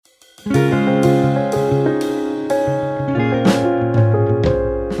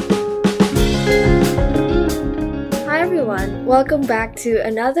Welcome back to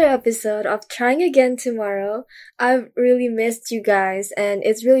another episode of Trying Again Tomorrow. I've really missed you guys, and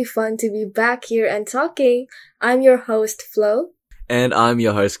it's really fun to be back here and talking. I'm your host, Flo. And I'm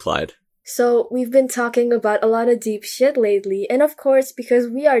your host, Clyde. So, we've been talking about a lot of deep shit lately, and of course, because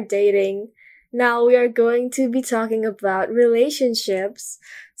we are dating, now we are going to be talking about relationships.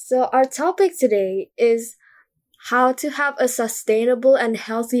 So, our topic today is how to have a sustainable and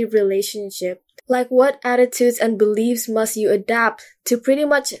healthy relationship. Like, what attitudes and beliefs must you adapt to pretty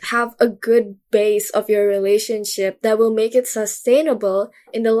much have a good base of your relationship that will make it sustainable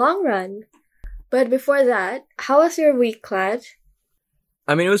in the long run? But before that, how was your week, Clyde?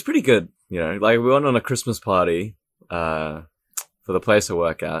 I mean, it was pretty good, like we went on a Christmas party, for the place I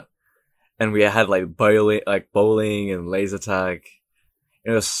work at, and we had bowling and laser tag.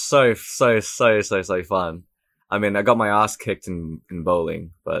 It was so fun. I mean, I got my ass kicked in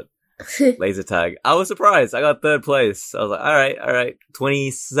bowling, but laser tag, I was surprised. I got third place. I was like, all right.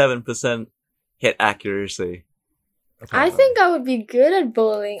 27% hit accuracy. I think I would be good at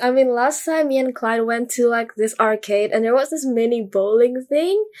bowling. I mean, last time me and Clyde went to this arcade and there was this mini bowling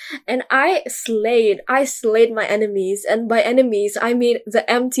thing and I slayed my enemies. And by enemies, I mean the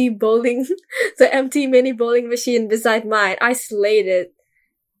empty mini bowling machine beside mine. I slayed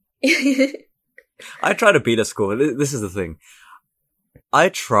it. I tried to beat her score. This is the thing. I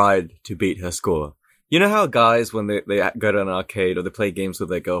tried to beat her score. You know how guys, when they go to an arcade or they play games with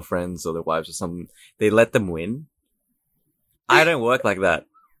their girlfriends or their wives or something, they let them win? I don't work like that.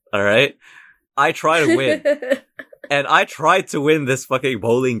 Alright? I try to win. And I tried to win this fucking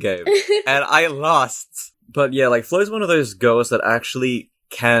bowling game. And I lost. But yeah, Flo's one of those girls that actually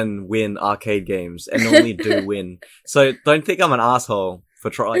can win arcade games and normally do win. So don't think I'm an asshole for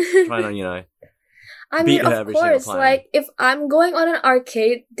trying to, I mean, of course, if I'm going on an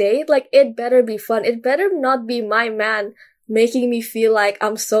arcade date, it better be fun. It better not be my man making me feel like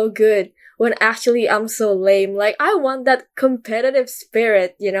I'm so good when actually I'm so lame. I want that competitive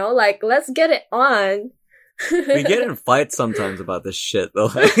spirit, let's get it on. We get in fights sometimes about this shit,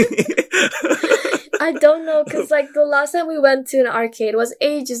 though. I don't know, cause the last time we went to an arcade was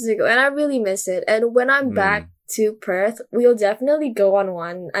ages ago, and I really miss it. And when I'm back to Perth, we'll definitely go on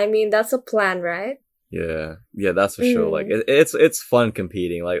one. I mean, that's a plan, right? Yeah, that's for sure. It's fun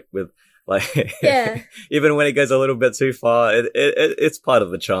competing, yeah. Even when it goes a little bit too far, it's part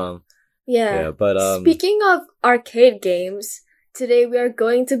of the charm. Yeah. But speaking of arcade games, today we are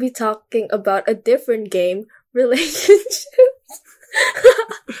going to be talking about a different game, relationships.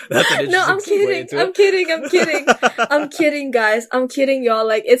 That's an interesting No, I'm kidding, I'm kidding, guys. I'm kidding, y'all.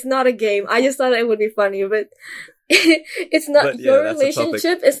 It's not a game. I just thought it would be funny, but it's not. But, yeah, your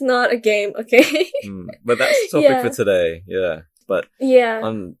relationship is not a game, okay? But that's the topic for today, yeah. But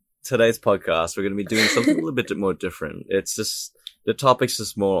on today's podcast, we're going to be doing something a little bit more different. It's just, the topic's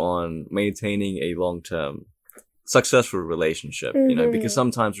just more on maintaining a long-term, successful relationship, because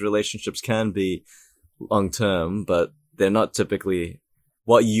sometimes relationships can be long-term, but they're not typically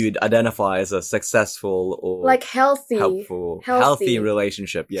what you'd identify as a successful or healthy, helpful, healthy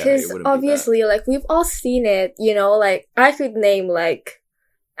relationship. Yeah, because obviously, we've all seen it. I could name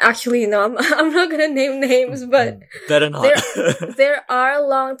Actually, no, I'm not gonna name names, but better not. there are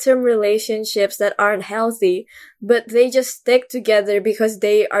long-term relationships that aren't healthy, but they just stick together because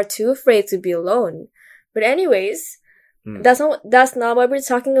they are too afraid to be alone. But anyways, that's not what we're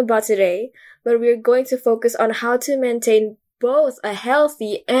talking about today. But we're going to focus on how to maintain both a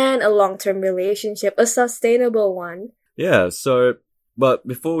healthy and a long-term relationship, a sustainable one. Yeah. So, but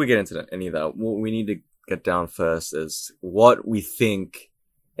before we get into any of that, what we need to get down first is what we think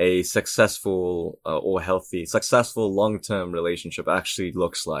a successful successful long-term relationship actually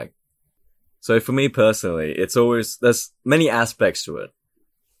looks like. So for me personally, there's many aspects to it.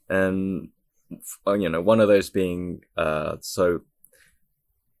 And, one of those being, so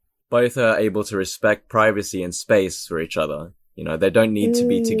both are able to respect privacy and space for each other. They don't need to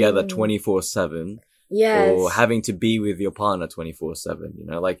be together 24/7. Yes. Or having to be with your partner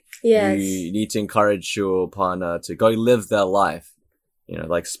 24/7, yes. You need to encourage your partner to go live their life.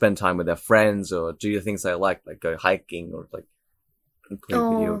 Spend time with their friends or do the things they like go hiking or play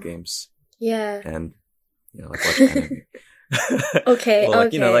video games. Yeah. And, watch anime. Okay. Or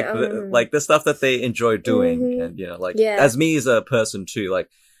okay. The stuff that they enjoy doing. And, as me as a person too,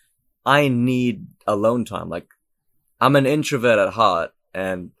 I need alone time. I'm an introvert at heart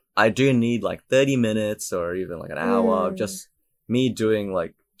and I do need 30 minutes or even an hour of just me doing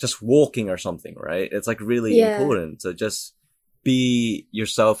just walking or something, right? It's really important to just be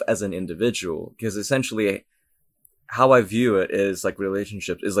yourself as an individual, because essentially how I view it is like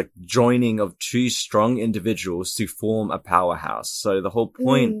relationships is like joining of two strong individuals to form a powerhouse. So the whole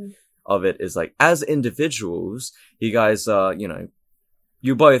point of it is like, as individuals, you guys are, you know,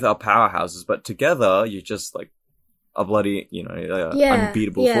 you both are powerhouses, but together you're just like a bloody, you know,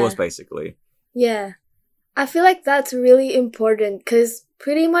 unbeatable force, basically. Yeah. I feel like that's really important because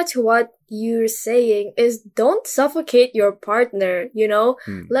pretty much what you're saying is don't suffocate your partner, you know?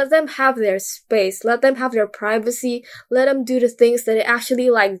 Let them have their space. Let them have their privacy. Let them do the things that they actually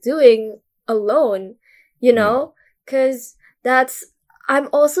like doing alone, you know? Because I'm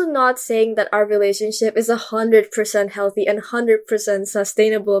also not saying that our relationship is 100% healthy and 100%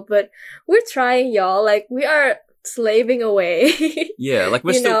 sustainable, but we're trying, y'all. Like, we are slaving away. Yeah, like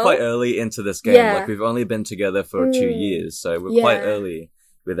we're still quite early into this game. Like we've only been together for 2 years, so we're quite early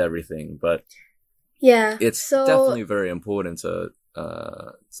with everything. But it's definitely very important to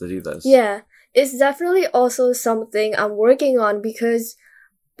do this. Yeah, it's definitely also something I'm working on because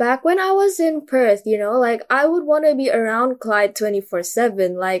back when I was in Perth, you know, like I would want to be around Clyde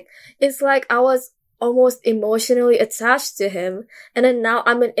 24/7. Like it's like I was almost emotionally attached to him, and then now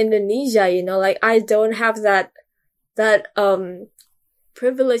I'm in Indonesia, you know, like I don't have that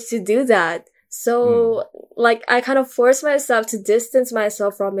privilege to do that. So like I kind of forced myself to distance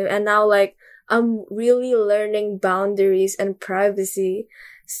myself from him, and now like I'm really learning boundaries and privacy.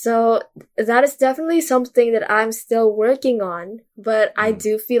 So that is definitely something that I'm still working on, but I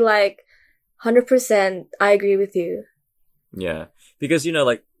do feel like 100% I agree with you. Yeah, because you know,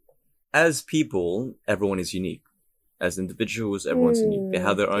 like as people, everyone is unique. As individuals, everyone's unique. They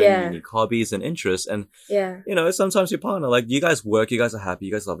have their own unique hobbies and interests. And, you know, sometimes your partner, like, you guys work, you guys are happy,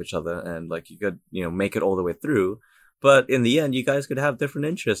 you guys love each other, and, like, you could, you know, make it all the way through. But in the end, you guys could have different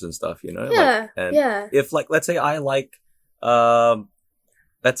interests and stuff, you know? Yeah, like, and if, like, let's say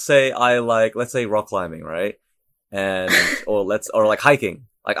rock climbing, right? And, or like hiking.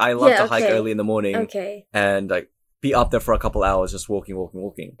 Like, I love to hike early in the morning. Okay. And, like, be up there for a couple hours just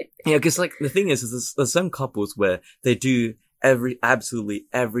walking. Yeah, because like the thing is there's some couples where they do absolutely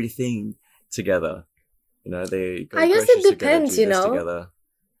everything together. You know, they go I guess it depends, you know. Together.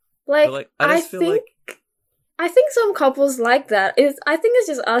 Like I think some couples like that. I think it's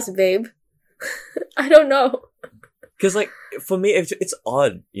just us, babe. I don't know. Because like for me, it's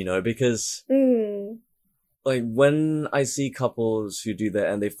odd, you know, because like when I see couples who do that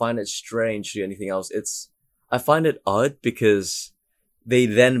and they find it strange to do anything else, I find it odd because they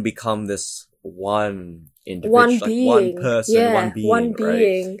then become this one individual, one like being. one person, one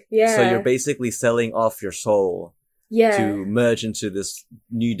being, right? Yeah. So you're basically selling off your soul to merge into this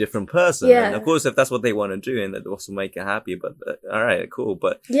new different person. Yeah. And of course, if that's what they want to do, and that also make it happy, but all right, cool.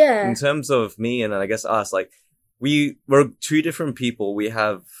 But in terms of me and I guess us, like we're two different people. We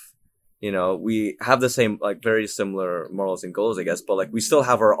have, you know, we have the same, like very similar morals and goals, I guess, but like we still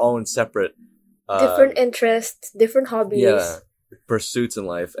have our own separate different interests, different hobbies, pursuits in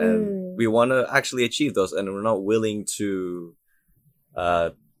life, and we want to actually achieve those, and we're not willing to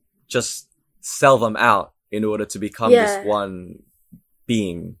just sell them out in order to become this one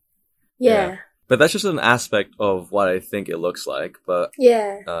being. But that's just an aspect of what I think it looks like. But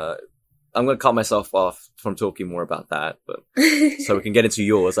I'm gonna cut myself off from talking more about that, but so we can get into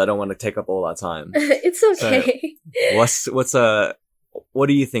yours. I don't want to take up all our time. It's okay. So what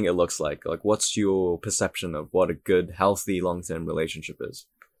do you think it looks like? Like, what's your perception of what a good, healthy, long-term relationship is?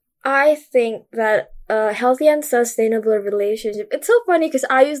 I think that a healthy and sustainable relationship, it's so funny because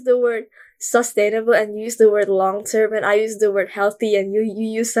I use the word sustainable and you use the word long-term, and I use the word healthy and you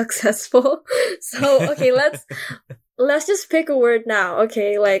use successful. So, okay, let's just pick a word now.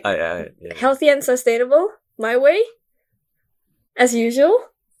 Okay, like healthy and sustainable, my way, as usual.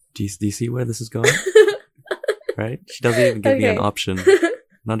 Do you see where this is going? Right? She doesn't even give me an option.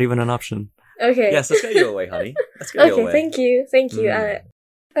 Not even an option. Okay. Yes, let's go your way, honey. Let's go your way. Thank you.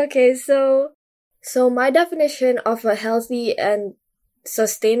 Okay, so my definition of a healthy and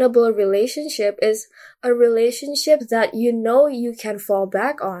sustainable relationship is a relationship that you know you can fall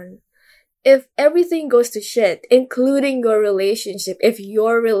back on. If everything goes to shit, including your relationship, if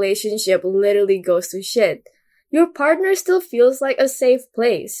your relationship literally goes to shit, your partner still feels like a safe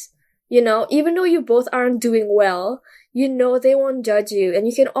place. You know, even though you both aren't doing well, you know they won't judge you, and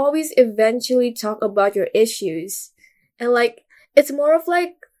you can always eventually talk about your issues. And like, it's more of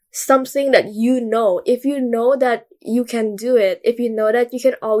like something that you know. If you know that you can do it, if you know that you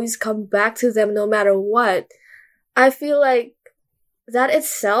can always come back to them no matter what, I feel like that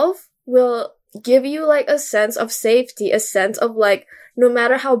itself will give you like a sense of safety, a sense of like, no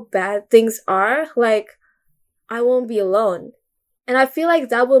matter how bad things are, like, I won't be alone. And I feel like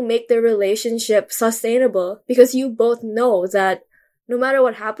that will make the relationship sustainable because you both know that no matter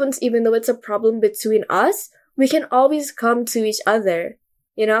what happens, even though it's a problem between us, we can always come to each other,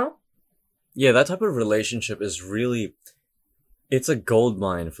 you know? Yeah, that type of relationship is really, it's a gold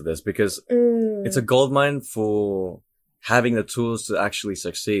mine for this because it's a gold mine for having the tools to actually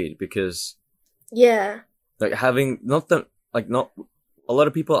succeed because Yeah. like having, not that, like not, a lot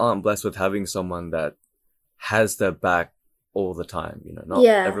of people aren't blessed with having someone that has their back all the time, you know, not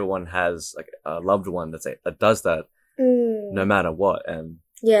Yeah. everyone has like a loved one that does that no matter what. And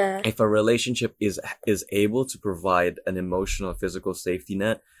Yeah. if a relationship is able to provide an emotional, physical safety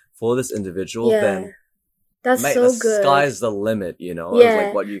net for this individual, Yeah. then That's mate, so the good. sky's the limit, you know, of Yeah.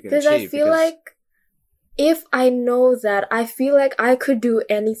 like what you can Because achieve. I feel like if I know that, I feel like I could do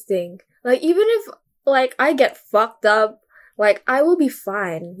anything. Like, even if, like, I get fucked up, like, I will be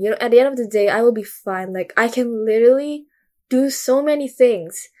fine. You know, at the end of the day, I will be fine. Like, I can literally do so many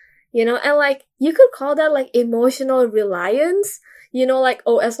things, you know, and like, you could call that like emotional reliance, you know, like,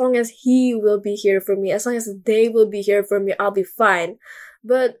 oh, as long as he will be here for me, as long as they will be here for me, I'll be fine.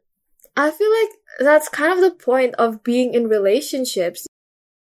 But I feel like that's kind of the point of being in relationships.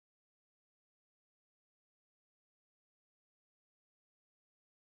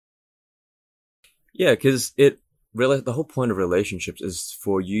 yeah, because the whole point of relationships is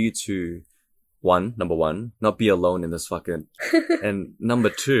for you to, number one, not be alone in this fucking, and number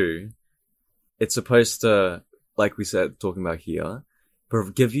two, it's supposed to, like we said, talking about here,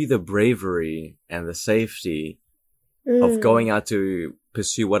 give you the bravery and the safety of going out to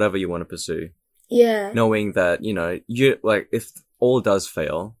pursue whatever you want to pursue. Yeah. Knowing that, you know, like, if all does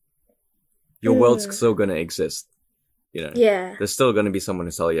fail, your world's still going to exist. You know, Yeah. there's still going to be someone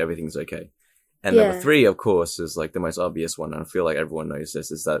to tell you everything's okay. And Yeah. number three, of course, is like the most obvious one. And I feel like everyone knows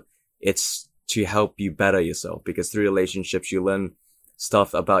this, is that it's to help you better yourself, because through relationships, you learn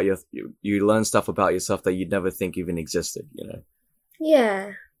stuff about you learn stuff about yourself that you'd never think even existed, you know?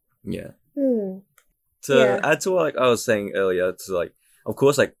 Yeah. Yeah. To Yeah. add to what like I was saying earlier, to like, of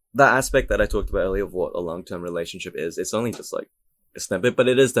course, like that aspect that I talked about earlier of what a long-term relationship is, it's only just like a snippet, but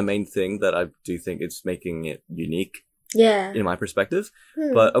it is the main thing that I do think it's making it unique Yeah. in my perspective.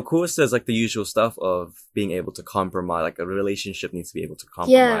 But of course, there's like the usual stuff of being able to compromise. Like a relationship needs to be able to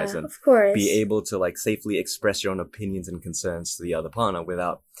compromise Yeah, and of course. be able to like safely express your own opinions and concerns to the other partner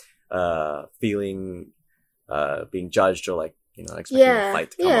without feeling being judged or like, you know, expecting a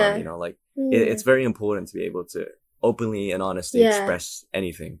fight to come on. You know, like it's very important to be able to openly and honestly express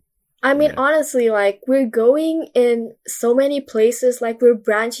anything. I mean, honestly, like, we're going in so many places, like, we're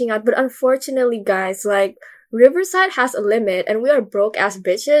branching out, but unfortunately, guys, like, Riverside has a limit, and we are broke ass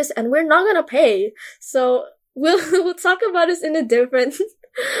bitches, and we're not gonna pay. So, we'll talk about this in a different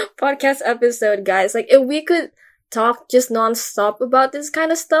podcast episode, guys. Like, if we could talk just nonstop about this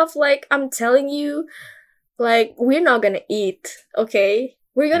kind of stuff, like, I'm telling you, like, we're not gonna eat, okay?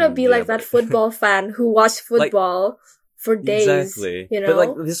 We're gonna be like that football fan who watched football for days. Exactly. You know? But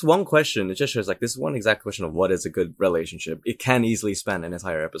like this one question, it just shows like this one exact question of what is a good relationship. It can easily span an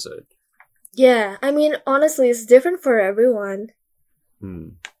entire episode. Yeah, I mean, honestly, it's different for everyone.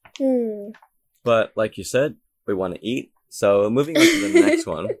 But like you said, we want to eat. So moving on to the next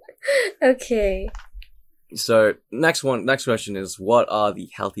one. Okay. So next question is, what are the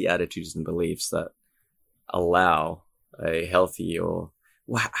healthy attitudes and beliefs that allow a healthy, or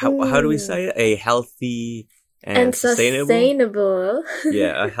how do we say it? A healthy and sustainable?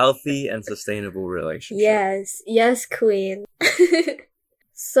 Yeah, a healthy and sustainable relationship. Yes, queen.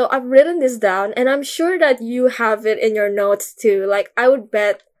 So I've written this down, and I'm sure that you have it in your notes too. Like, I would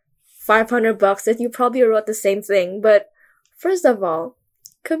bet $500 that you probably wrote the same thing. But first of all,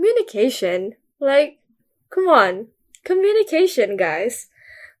 communication. Like, come on. Communication, guys.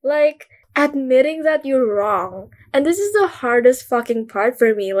 Like, admitting that you're wrong. And this is the hardest fucking part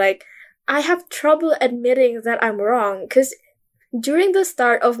for me. Like, I have trouble admitting that I'm wrong. Because during the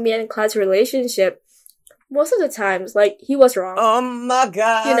start of me and Clyde's relationship, most of the times, like, he was wrong. Oh my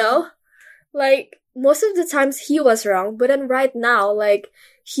god! You know? Like, most of the times he was wrong. But then right now, like,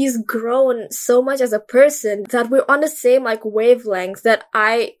 he's grown so much as a person that we're on the same, like, wavelength that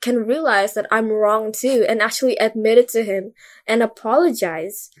I can realize that I'm wrong too and actually admit it to him and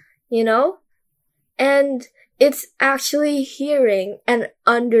apologize, you know? And it's actually hearing and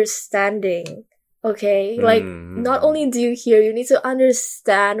understanding, okay? Like, not only do you hear, you need to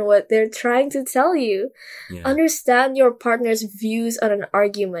understand what they're trying to tell you. Yeah. Understand your partner's views on an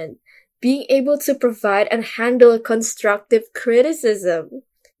argument. Being able to provide and handle constructive criticism.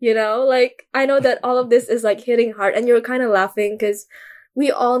 You know, like, I know that all of this is, like, hitting hard, and you're kind of laughing because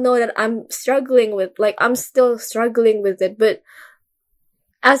we all know that I'm still struggling with it, but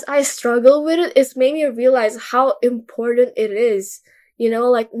as I struggle with it, it's made me realize how important it is.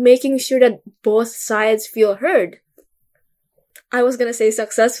 Like making sure that both sides feel heard. I was gonna say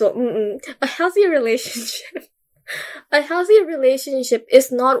successful. A healthy relationship. A healthy relationship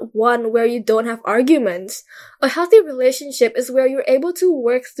is not one where you don't have arguments. A healthy relationship is where you're able to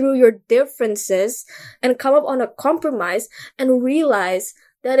work through your differences and come up on a compromise and realize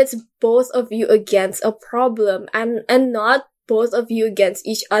that it's both of you against a problem and not both of you against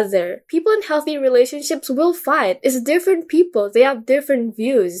each other. People in healthy relationships will fight. It's different people. They have different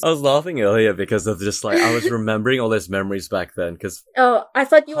views. I was laughing earlier because of just like, I was remembering all those memories back then because... Oh, I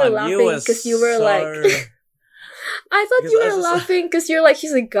thought you were laughing because you were like... I thought you were laughing because you're like,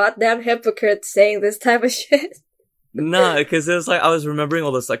 she's a goddamn hypocrite saying this type of shit. No, because it was like, I was remembering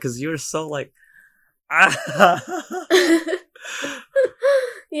all this, like, because you were so like...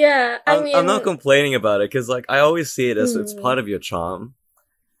 Yeah, I'm not complaining about it, because, like, I always see it as it's part of your charm.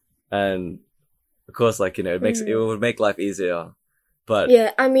 And, of course, like, it would make life easier. But...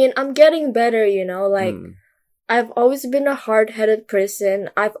 Yeah, I'm getting better, like, I've always been a hard-headed person.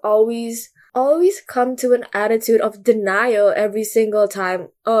 I've always come to an attitude of denial every single time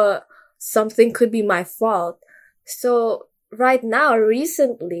something could be my fault. So right now,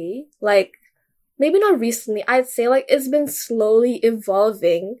 recently, like maybe not recently, I'd say like it's been slowly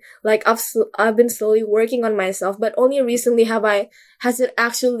evolving. Like I've been slowly working on myself, but only recently has it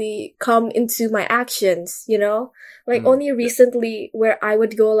actually come into my actions, Like only recently where I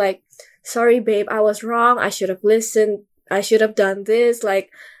would go like, sorry babe, I was wrong. I should have listened. I should have done this.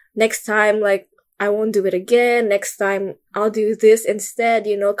 Like next time, like, I won't do it again. Next time, I'll do this instead,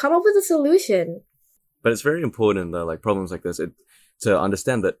 come up with a solution. But it's very important that, like, problems like this, to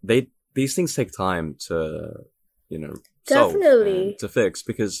understand that these things take time to, definitely solve, to fix,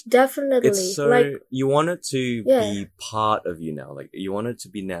 because definitely it's so, like, you want it to be part of you now. Like, you want it to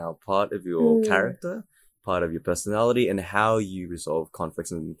be now part of your character, part of your personality, and how you resolve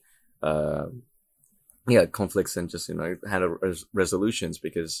conflicts and, conflicts and just, handle resolutions,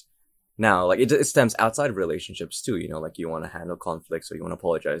 because now, like, it stems outside of relationships too, like, you want to handle conflicts or you want to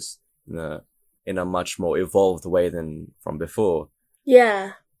apologize in a much more evolved way than from before.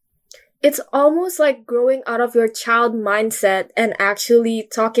 Yeah. It's almost like growing out of your child mindset and actually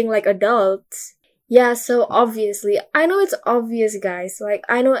talking like adults. Yeah, so obviously, I know it's obvious, guys. Like,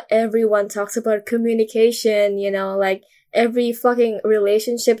 I know everyone talks about communication, like, every fucking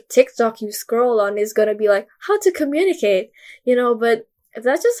relationship TikTok you scroll on is gonna be like, how to communicate, but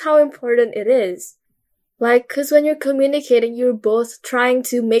that's just how important it is. Like, cause when you're communicating, you're both trying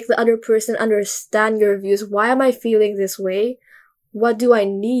to make the other person understand your views. Why am I feeling this way? What do I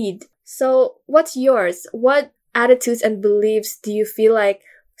need? So, what's yours? What attitudes and beliefs do you feel like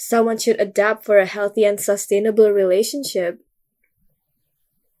someone should adapt for a healthy and sustainable relationship?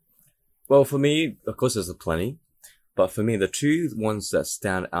 Well, for me, of course, there's plenty. But for me, the two ones that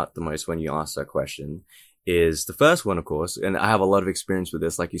stand out the most when you ask that question is the first one, of course, and I have a lot of experience with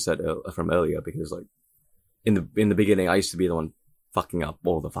this, like you said from earlier, because like in the beginning, I used to be the one fucking up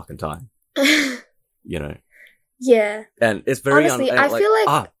all the fucking time, Yeah. And it's very honestly,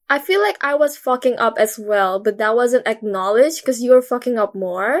 I feel like I was fucking up as well, but that wasn't acknowledged because you were fucking up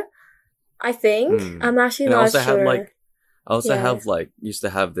more. I think I'm actually and not sure. I also have used to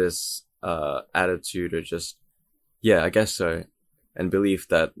have this attitude of just. Yeah, I guess so. And belief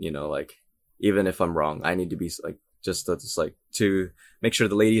that, like, even if I'm wrong, I need to be, like, just to make sure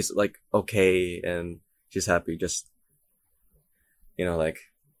the lady's, like, okay and she's happy. Just,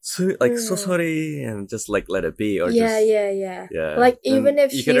 so sorry, and just, like, let it be. Or Yeah. Like, even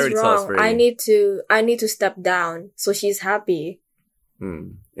if she's wrong, I need to step down so she's happy.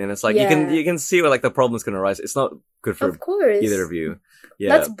 And it's like, you can see where, like, the problem's gonna arise. It's not good for either of you.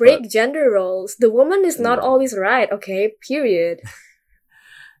 Yeah, let's break gender roles. The woman is not always right, okay? Period.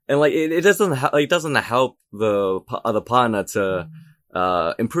 And like it doesn't help the other partner to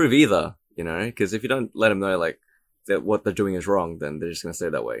improve either, because if you don't let them know like that what they're doing is wrong, then they're just gonna stay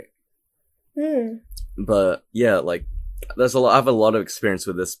that way. But yeah, like I have a lot of experience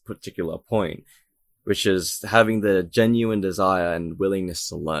with this particular point, which is having the genuine desire and willingness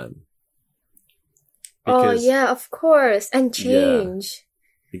to learn. Because, of course, and change. Yeah.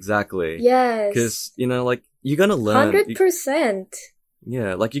 Exactly. Yes. Because, like, you're gonna learn. 100%.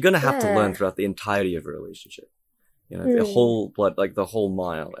 Yeah, like, you're gonna have to learn throughout the entirety of a relationship. The whole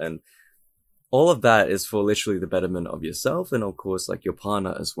mile. And all of that is for literally the betterment of yourself and, of course, like, your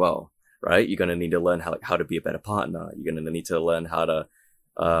partner as well, right? You're gonna need to learn how to be a better partner. You're gonna need to learn how to,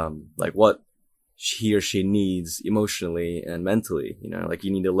 like, what he or she needs emotionally and mentally, like,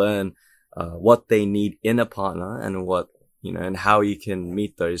 you need to learn, what they need in a partner and what you know, and how you can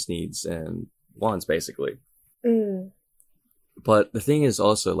meet those needs and wants, basically. Mm. But the thing is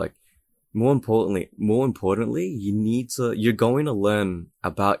also, like, more importantly, you're going to learn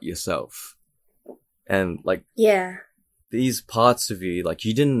about yourself. And, like, Yeah. these parts of you, like,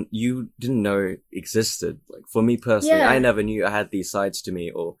 you didn't know existed. Like, for me personally, I never knew I had these sides to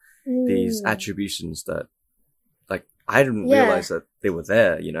me or these attributions that, like, I didn't realize that they were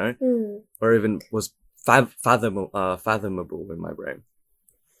there, you know, or even was fathomable in my brain.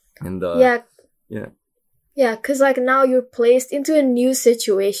 And, Yeah, because like now you're placed into a new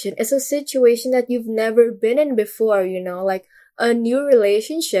situation. It's a situation that you've never been in before, you know, like a new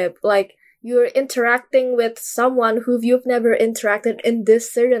relationship. Like you're interacting with someone who you've never interacted in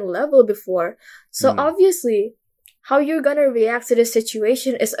this certain level before. So obviously, how you're gonna react to this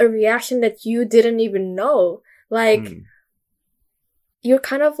situation is a reaction that you didn't even know. Like, you're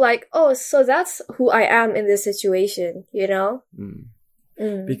kind of like, oh, so that's who I am in this situation, you know?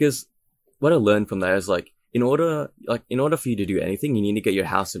 Because what I learned from that is, like, in order for you to do anything, you need to get your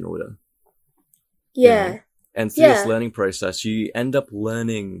house in order. Yeah. You know? And through this learning process, you end up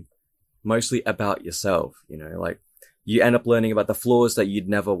learning mostly about yourself, you know, like you end up learning about the flaws that you'd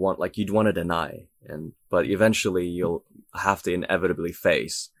never want, like you'd want to deny, but eventually you'll have to inevitably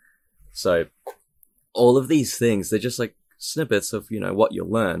face. So all of these things, they're just like snippets of, you know, what you'll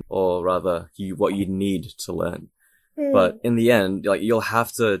learn, or rather what you need to learn. But in the end, like, you'll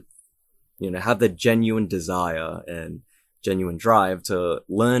have to, you know, have the genuine desire and genuine drive to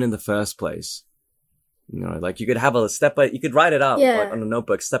learn in the first place. You know, like, you could have you could write it out like, on a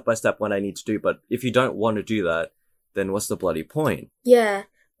notebook, step by step, what I need to do. But if you don't want to do that, then what's the bloody point? Yeah.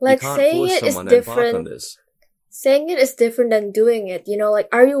 Like, saying it is different. Saying it is different than doing it. You know, like,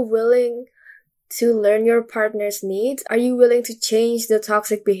 are you willing to learn your partner's needs? Are you willing to change the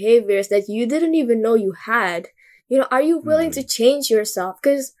toxic behaviors that you didn't even know you had? You know, are you willing to change yourself?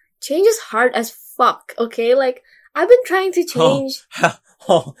 Because change is hard as fuck, okay? Like, I've been trying to change.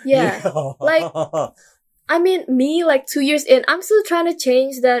 Like, I mean, me, like, 2 years in, I'm still trying to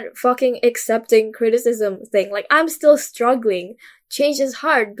change that fucking accepting criticism thing. Like, I'm still struggling. Change is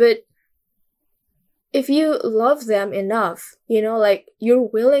hard, but if you love them enough, you know, like, you're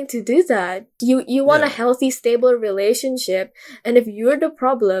willing to do that. You want a healthy, stable relationship, and if you're the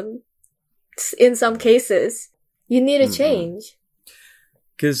problem, in some cases, you need to change.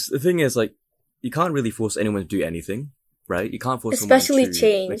 Because the thing is, like, you can't really force anyone to do anything, right? You can't force especially someone to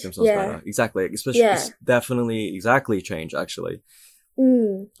change. make themselves better. Exactly. Especially, it's definitely exactly change, actually.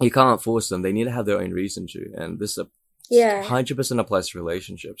 You can't force them. They need to have their own reason to. And this 100% applies to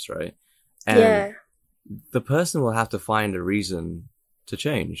relationships, right? And the person will have to find a reason to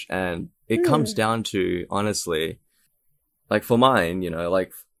change. And it comes down to, honestly, like, for mine, you know,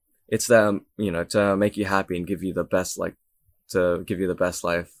 like, it's them, you know, to make you happy and give you the best, like, to give you the best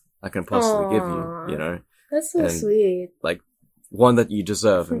life I can possibly give you, you know? That's so sweet. Like, one that you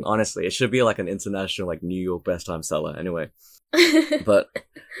deserve. And honestly, it should be like an international, like, New York best time seller anyway. But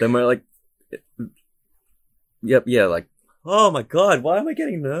then we're like, like, oh my god, why am I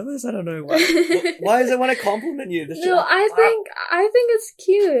getting nervous? I don't know. Why does it want to compliment you? I think it's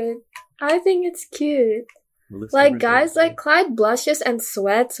cute. I think it's cute. Like, guys, like, Clyde blushes and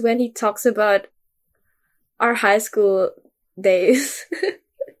sweats when he talks about our high school days.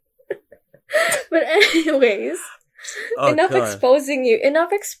 But anyways, enough exposing you.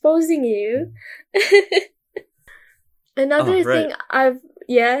 Another thing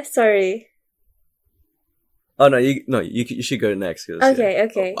sorry. Oh no, you should go next.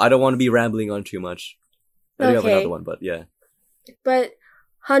 Okay. I don't want to be rambling on too much. I do have another one, but yeah. But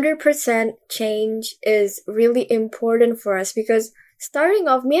 100% change is really important for us, because starting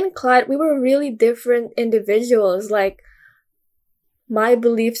off, me and Clyde, we were really different individuals. Like, my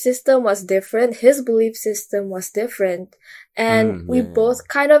belief system was different, his belief system was different, and we both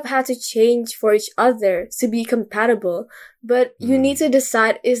kind of had to change for each other to be compatible. But you need to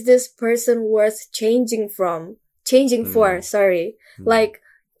decide, is this person worth changing for? Like,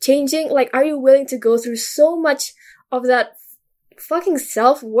 changing, like, are you willing to go through so much of that fucking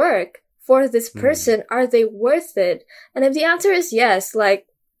self-work for this person? Are they worth it? And if the answer is yes, like,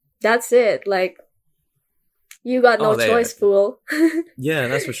 that's it. Like, you got no choice, fool. Yeah,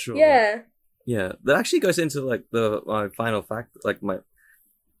 that's for sure. Yeah. That actually goes into, like, my final fact, like,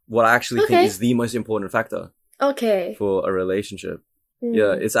 what I actually think is the most important factor. Okay. For a relationship.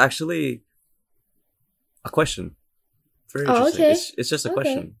 Yeah, it's actually a question. It's very interesting. Okay. It's just a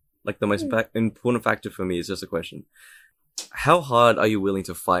question. Like, the most important factor for me is just a question. How hard are you willing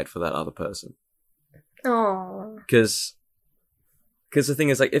to fight for that other person? Aww. Because Because the thing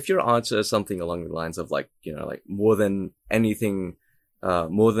is, like, if your answer is something along the lines of, like, you know, like, more than anything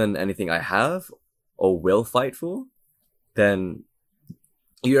I have or will fight for, then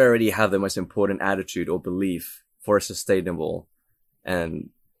you already have the most important attitude or belief for a sustainable and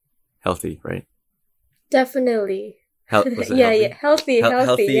healthy, right? Definitely. Yeah, healthy,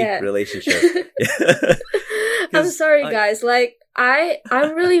 healthy yeah. relationship. I'm sorry, guys. Like,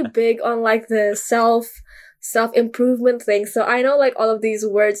 I'm really big on like the self-improvement thing. So I know like all of these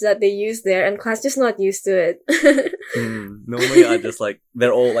words that they use there, and class just not used to it. Normally, I just like,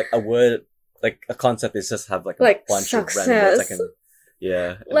 they're all like a word, like a concept is just have like a Like bunch success. of random words. I can,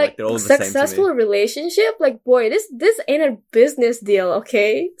 yeah. And, Like they're all the same to successful me. relationship. Like, boy, this ain't a business deal,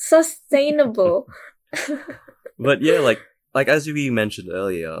 okay? Sustainable. But yeah, like as you mentioned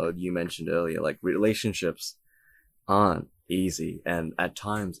earlier, like relationships aren't easy, and at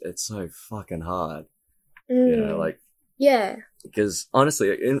times it's so fucking hard. You know, like, Yeah. because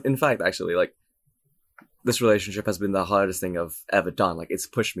honestly, in fact, actually, like, this relationship has been the hardest thing I've ever done. Like, it's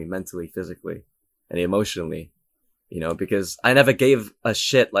pushed me mentally, physically, and emotionally, you know, because I never gave a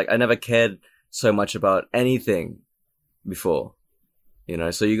shit. Like, I never cared so much about anything before, you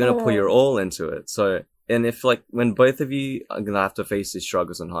know, so you're going to put your all into it. So, and if like, when both of you are going to have to face these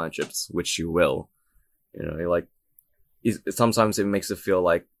struggles and hardships, which you will, you know, like, sometimes it makes it feel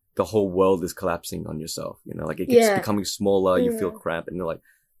like the whole world is collapsing on yourself, you know, like it gets becoming smaller, you feel cramped, and you're like,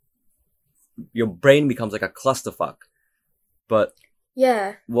 your brain becomes like a clusterfuck. But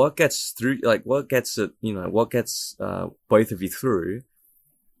yeah, what gets through, like, what gets it, you know, what gets both of you through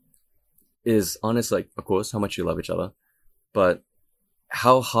is honestly, like, of course, how much you love each other, but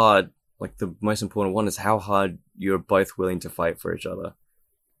how hard, like, the most important one is how hard you're both willing to fight for each other.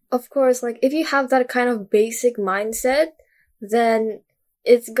 Of course, like, if you have that kind of basic mindset, then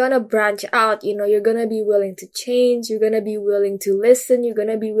it's gonna branch out, you know, you're gonna be willing to change, you're gonna be willing to listen, you're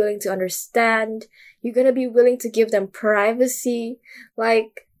gonna be willing to understand, you're gonna be willing to give them privacy.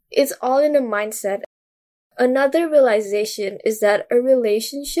 Like, it's all in the mindset. Another realization is that a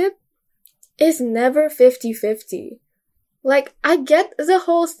relationship is never 50-50. Like, I get the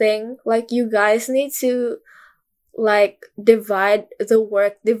whole thing, like, you guys need to, like, divide the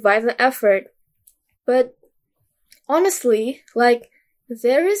work, divide the effort. But honestly, like,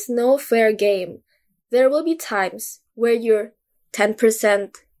 there is no fair game. There will be times where you're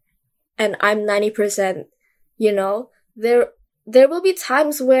 10% and I'm 90%, you know? There will be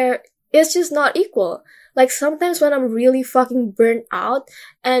times where it's just not equal. Like, sometimes when I'm really fucking burnt out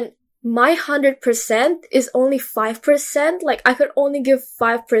and my 100% is only 5%, like, I could only give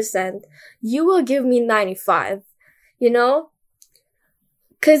 5%, you will give me 95, you know?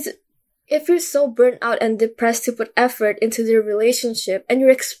 'Cause if you're so burnt out and depressed to put effort into the relationship and you're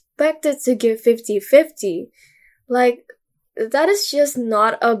expected to give 50-50, like, that is just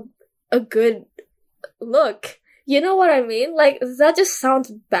not a good look. You know what I mean? Like, that just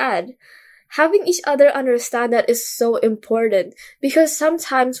sounds bad. Having each other understand that is so important, because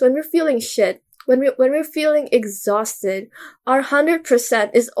sometimes when we're feeling shit, when we're feeling exhausted, our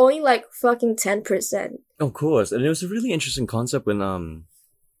 100% is only like fucking 10%. Of course. And it was a really interesting concept when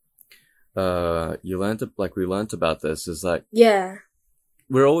we learned about this, is like, yeah,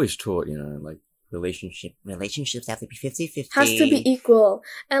 we're always taught, you know, like, relationships have to be 50-50. Has to be equal.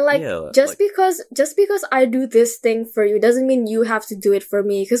 And like, Yeah, just like, because I do this thing for you doesn't mean you have to do it for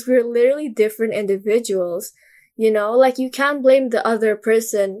me, because we're literally different individuals. You know, like, you can't blame the other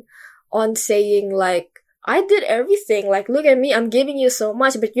person on saying like, I did everything, like, look at me, I'm giving you so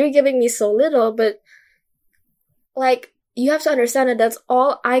much, but you're giving me so little. But like, you have to understand that that's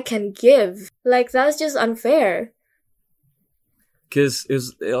all I can give. Like, that's just unfair. because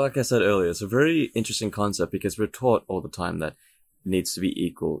it's, like I said earlier, it's a very interesting concept, because we're taught all the time that it needs to be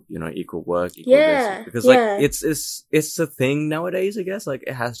equal, you know, equal work, equal this. Because like, it's a thing nowadays, I guess, like,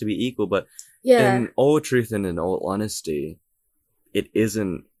 it has to be equal, but in all truth and in all honesty, it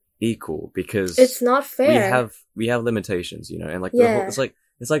isn't equal, because it's not fair. We have limitations, you know, and like, it's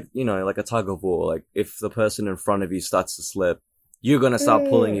like, you know, like a tug of war. Like, if the person in front of you starts to slip, you're gonna start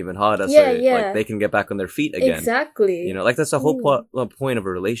pulling even harder, like, they can get back on their feet again. Exactly. You know, like, that's the whole point of a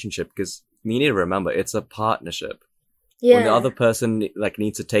relationship, because you need to remember, it's a partnership. Yeah. When the other person, like,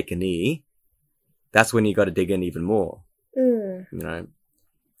 needs to take a knee, that's when you gotta dig in even more. You know?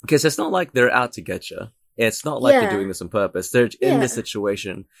 Because it's not like they're out to get you. It's not like they're doing this on purpose. They're in this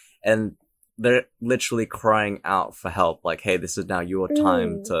situation, and they're literally crying out for help. Like, hey, this is now your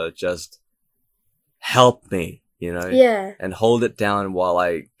time to just help me, you know? Yeah. And hold it down while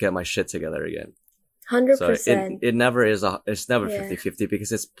I get my shit together again. 100%. So it never is it's never 50-50,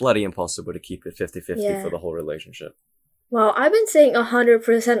 because it's bloody impossible to keep it 50-50 for the whole relationship. Wow, I've been saying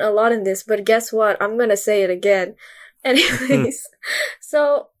 100% a lot in this, but guess what? I'm gonna say it again. Anyways,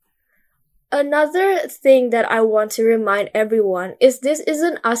 so another thing that I want to remind everyone is this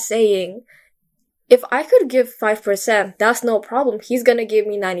isn't us saying, if I could give 5%, that's no problem. He's gonna give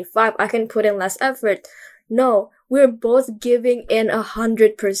me 95. I can put in less effort. No, we're both giving in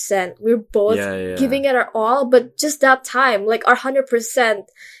 100%. We're both giving it our all, but just that time, like our 100%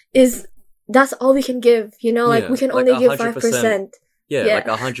 is, that's all we can give, you know, like we can like only give 100%. 5%. Yeah, like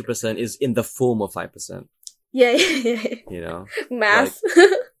 100% is in the form of 5%. Yeah. You know? Math.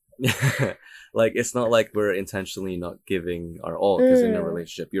 Like, it's not like we're intentionally not giving our all, because in a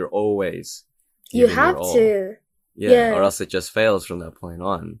relationship, you're always you giving have your all. to. Yeah, or else it just fails from that point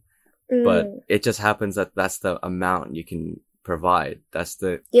on. Mm. But it just happens that that's the amount you can provide. That's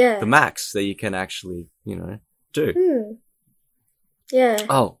the max that you can actually, you know, do. Mm. Yeah.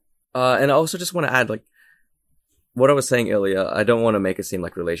 Oh, and I also just want to add, like, what I was saying earlier, I don't want to make it seem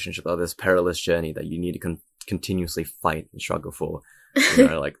like relationship are this perilous journey that you need to continuously fight and struggle for. You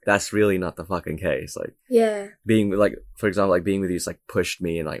know, like, that's really not the fucking case. Like, being, like, for example, like, being with you just, like, pushed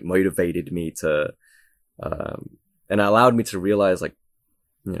me and, like, motivated me to, and allowed me to realize, like,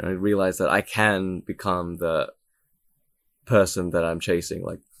 you know, realize that I can become the person that I'm chasing.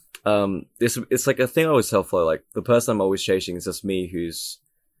 Like, it's like a thing I always tell Flo, like, the person I'm always chasing is just me who's,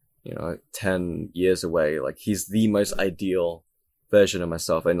 you know, 10 years away. Like, he's the most ideal version of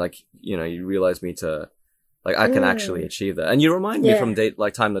myself. And, like, you know, you realize me to, like, I can actually achieve that. And you remind me from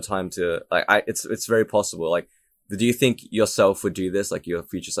time to time to, like, it's very possible. Like, do you think yourself would do this? Like, your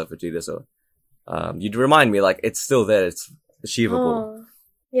future self would do this? Or, you'd remind me, like, it's still there. It's achievable. Oh,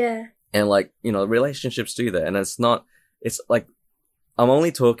 yeah. And, like, you know, relationships do that. And it's like, I'm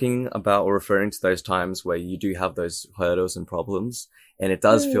only talking about or referring to those times where you do have those hurdles and problems. And it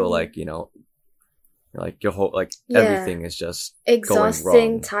does feel like, you know, like your whole, like, everything is just exhausting,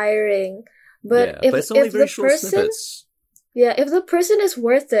 going wrong. tiring. But if it's only very the short person, snippets. Yeah, if the person is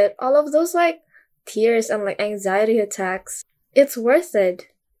worth it, all of those, like, tears and, like, anxiety attacks, it's worth it.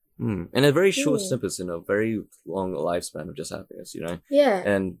 And a very short snippets in a very long lifespan of just happiness, you know? Yeah.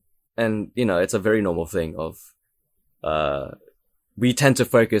 And, you know, it's a very normal thing of, we tend to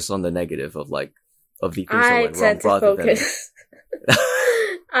focus on the negative of, like, of the things that went wrong rather than...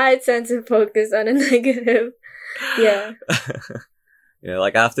 I tend to focus on the negative. Yeah. You know,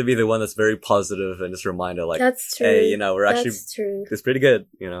 like, I have to be the one that's very positive and just reminder, like, that's true. Hey, you know, we're actually, it's pretty good,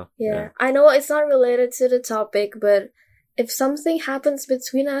 you know? Yeah. I know it's not related to the topic, but if something happens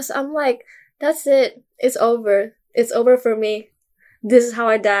between us, I'm like, that's it. It's over. It's over for me. This is how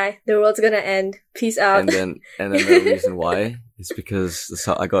I die. The world's gonna end. Peace out. And then the reason why is because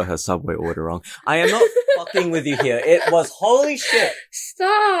I got her subway order wrong. I am not fucking with you here. It was holy shit.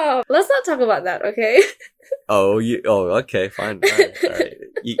 Stop. Let's not talk about that, okay? Oh, okay, fine. All right.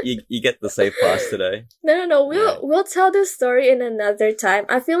 You get the safe pass today. No. We'll tell this story in another time.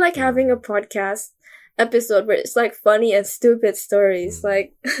 I feel like having a podcast episode where it's like funny and stupid stories.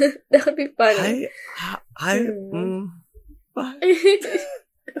 Like, that would be funny.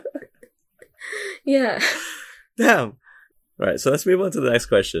 Yeah. Damn. Right, so let's move on to the next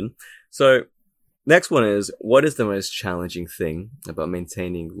question. So, next one is, what is the most challenging thing about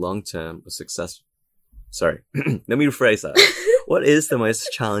maintaining long-term success? Sorry, let me rephrase that. What is the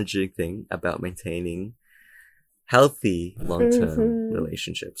most challenging thing about maintaining healthy long-term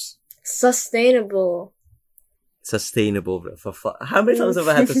relationships? Sustainable. How many times have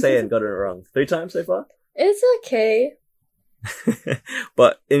I had to say it and got it wrong? 3 times so far? It's okay.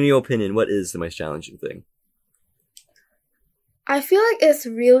 But in your opinion, what is the most challenging thing? I feel like it's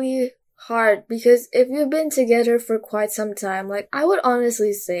really hard because if you've been together for quite some time, like, I would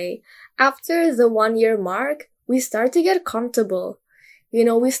honestly say after the 1-year mark, we start to get comfortable. You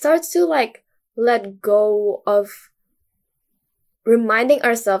know, we start to, like, let go of reminding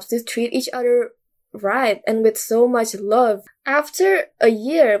ourselves to treat each other right and with so much love. After a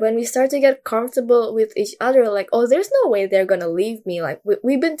year, when we start to get comfortable with each other, like, oh, there's no way they're gonna leave me. Like,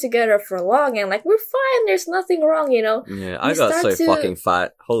 we've been together for long and, like, we're fine. There's nothing wrong, you know? Yeah, I got so fucking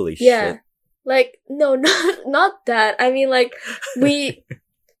fat. Holy shit. Like, no, not that. I mean, like, we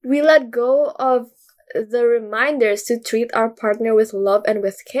let go of the reminders to treat our partner with love and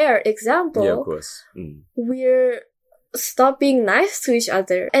with care. Example. Yeah, of course. We're stop being nice to each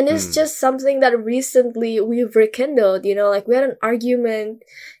other. And it's just something that recently we've rekindled, you know, like, we had an argument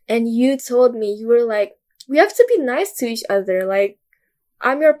and you told me, you were like, we have to be nice to each other. Like,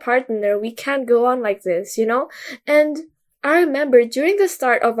 I'm your partner. We can't go on like this, you know? And I remember during the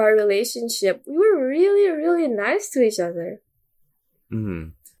start of our relationship, we were really, really nice to each other.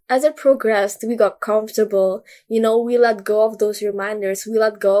 as it progressed, we got comfortable. We let go of those reminders. We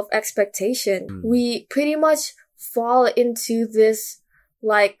let go of expectation. We pretty much fall into this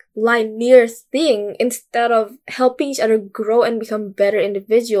linear thing instead of helping each other grow and become better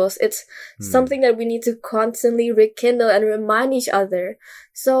individuals. It's something that we need to constantly rekindle and remind each other.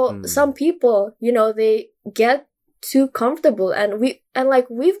 So some people, they get too comfortable, and we've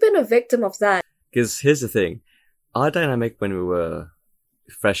been a victim of that. Because here's the thing, our dynamic when we were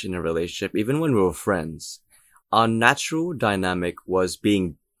fresh in a relationship, even when we were friends, our natural dynamic was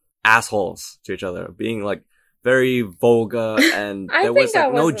being assholes to each other, being very vulgar, and there was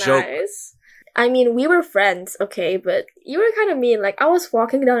no joke. Nice. I mean, we were friends, okay, but you were kind of mean. I was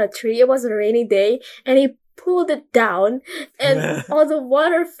walking down a tree, it was a rainy day, and he pulled it down, and all the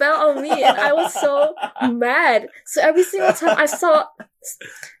water fell on me, and I was so mad. So every single time I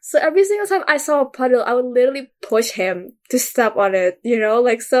saw a puddle, I would literally push him to step on it,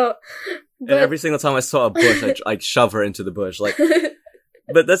 so. But... And every single time I saw a bush, I'd shove her into the bush,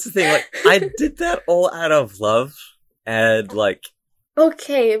 But that's the thing, I did that all out of love, and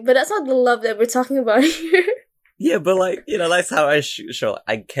Okay, but that's not the love that we're talking about here. Yeah, but that's how I show,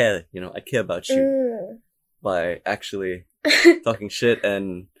 I care, I care about you. By actually talking shit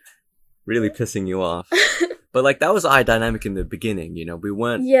and really pissing you off. But that was our dynamic in the beginning, we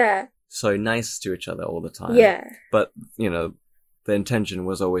weren't so nice to each other all the time. Yeah. But, the intention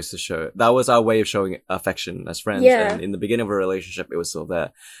was always to show, that was our way of showing affection as friends. Yeah. And in the beginning of a relationship, it was still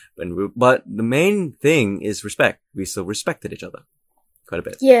there. But the main thing is respect. We still respected each other quite a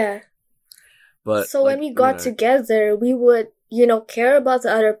bit. Yeah. But so when we got together, we would, care about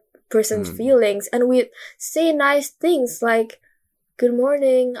the other person's feelings, and we'd say nice things like, good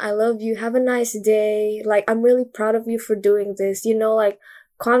morning, I love you, have a nice day, I'm really proud of you for doing this,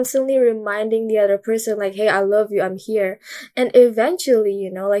 constantly reminding the other person, hey, I love you, I'm here. And eventually,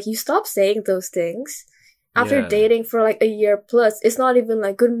 you stop saying those things. After dating for a year plus, it's not even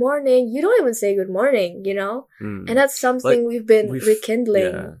good morning. You don't even say good morning, And that's something we've been rekindling.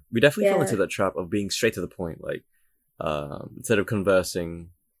 Yeah. We definitely fell into that trap of being straight to the point, instead of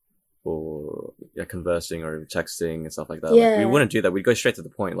conversing or texting and stuff like that. We wouldn't do that. We'd go straight to the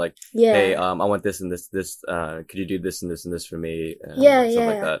point. Hey, I want this and this, could you do this and this and this for me? And stuff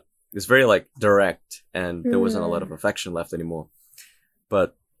like that. It's very direct, and there wasn't a lot of affection left anymore.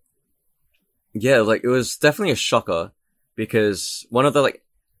 But yeah, it was definitely a shocker, because one of the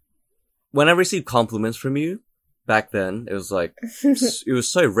when I received compliments from you back then, it was it was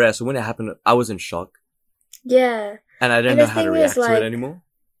so rare. So when it happened, I was in shock. Yeah. And I didn't know how to react to it anymore.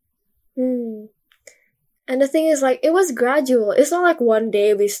 And the thing is, it was gradual. It's not one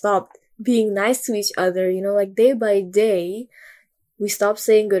day we stopped being nice to each other, day by day. We stopped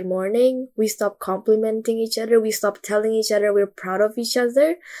saying good morning. We stopped complimenting each other. We stopped telling each other we're proud of each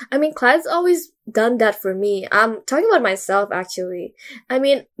other. I mean, Clyde's always done that for me. I'm talking about myself, actually. I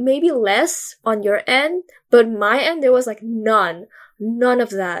mean, maybe less on your end, but my end, there was none of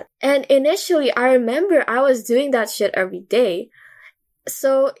that. And initially, I remember I was doing that shit every day.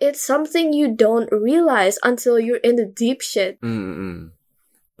 So it's something you don't realize until you're in the deep shit.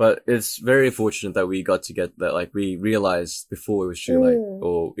 But it's very fortunate that we got to get that, we realized before it was too late,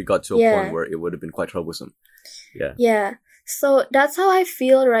 or we got to a point where it would have been quite troublesome. Yeah. Yeah. So that's how I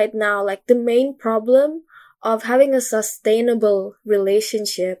feel right now. The main problem of having a sustainable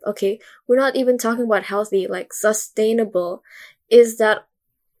relationship, okay, we're not even talking about healthy, sustainable, is that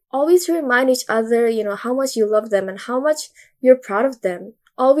always remind each other, how much you love them and how much you're proud of them.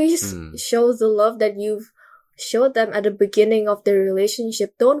 Always show the love that you've showed them at the beginning of the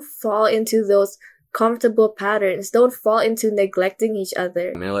relationship. Don't fall into those comfortable patterns. Don't fall into neglecting each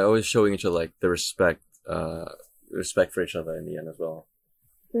other. I mean, always showing each other, the respect for each other in the end as well.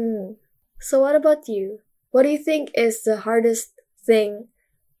 So what about you? What do you think is the hardest thing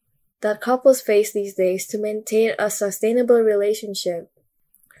that couples face these days to maintain a sustainable relationship?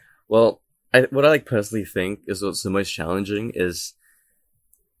 Well, what I personally think is what's the most challenging is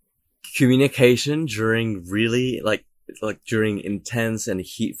communication during really during intense and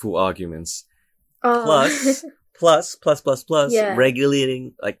heatful arguments. Plus, Yeah.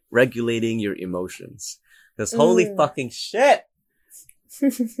 regulating your emotions. Because holy fucking shit!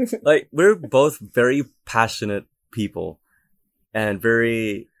 We're both very passionate people and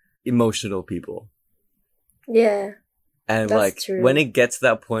very emotional people. Yeah. And that's true. when it gets to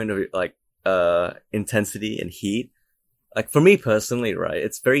that point of intensity and heat, for me personally, right,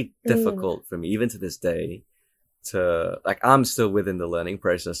 it's very difficult for me, even to this day, to, I'm still within the learning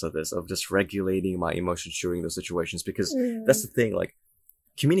process of this, of just regulating my emotions during those situations, because that's the thing,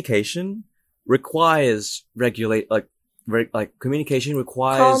 communication requires like communication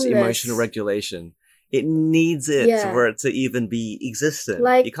requires Calmness. emotional regulation. It needs it Yeah. for it to even be existent.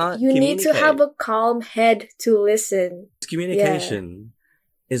 Like, you can't you need to communicate. have a calm head to listen. Communication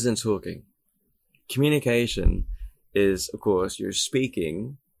isn't talking. Communication is, of course, you're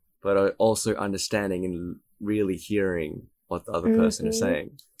speaking, but also understanding and really hearing what the other person is Mhm.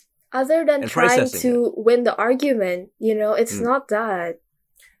 saying. Other than And trying processing to win the argument, it's Mm. not that.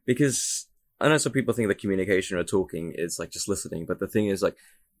 Because I know some people think that communication or talking is like just listening, but the thing is like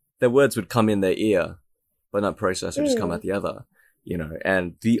their words would come in their ear, but not process would just come out the other,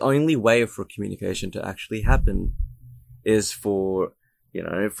 and the only way for communication to actually happen is for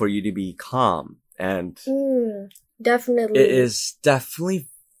you to be calm. And Definitely. it is definitely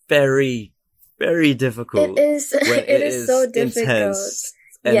very, very difficult. It is. when It is so difficult. intense,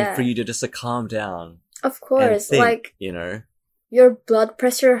 and Yeah. for you to just calm down Of and course, think, like your blood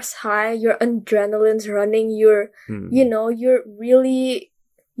pressure is high, your adrenaline's running, you're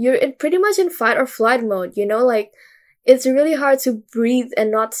pretty much in fight or flight mode, like it's really hard to breathe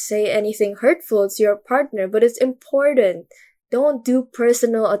and not say anything hurtful to your partner, but it's important. Don't do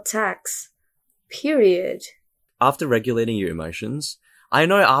personal attacks. Period. After regulating your emotions, I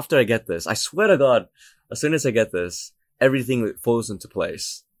know after I get this, I swear to God, as soon as I get this, everything falls into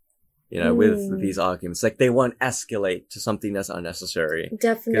place. With these arguments, like they won't escalate to something that's unnecessary.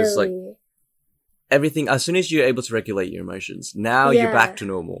 Definitely. Everything, as soon as you're able to regulate your emotions, now you're back to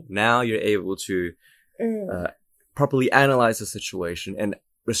normal. Now you're able to properly analyze the situation and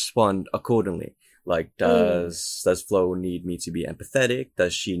respond accordingly. Like, does Flo need me to be empathetic?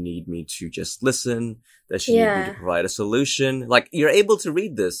 Does she need me to just listen? Does she need me to provide a solution? Like, you're able to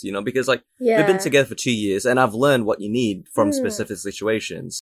read this, because like, we've been together for 2 years and I've learned what you need from specific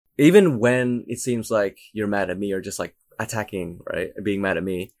situations. Even when it seems like you're mad at me or just like attacking, right? Being mad at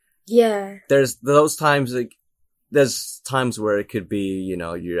me. Yeah. There's those times, there's times where it could be,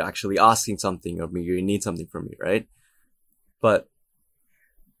 you're actually asking something of me, you need something from me, right? But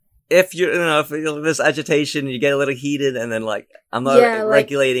if if there's agitation, you get a little heated and then like, I'm not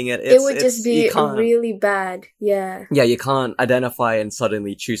regulating it. It would just be really bad. Yeah. Yeah, you can't identify and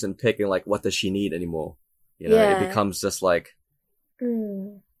suddenly choose and pick and like, what does she need anymore? It becomes just like,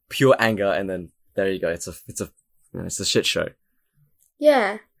 pure anger, and then there you go. It's a shit show.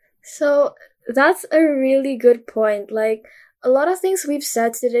 Yeah. So that's a really good point. Like, a lot of things we've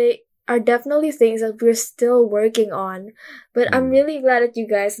said today are definitely things that we're still working on. But I'm really glad that you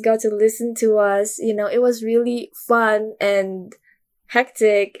guys got to listen to us. It was really fun and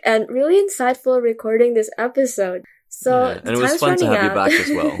hectic and really insightful recording this episode. So and it was fun to have you back as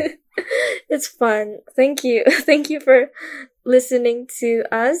well. It's fun. Thank you. Thank you for listening to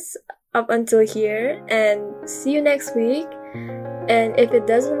us up until here, and see you next week. And if it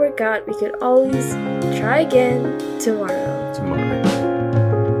doesn't work out, we could always try again tomorrow.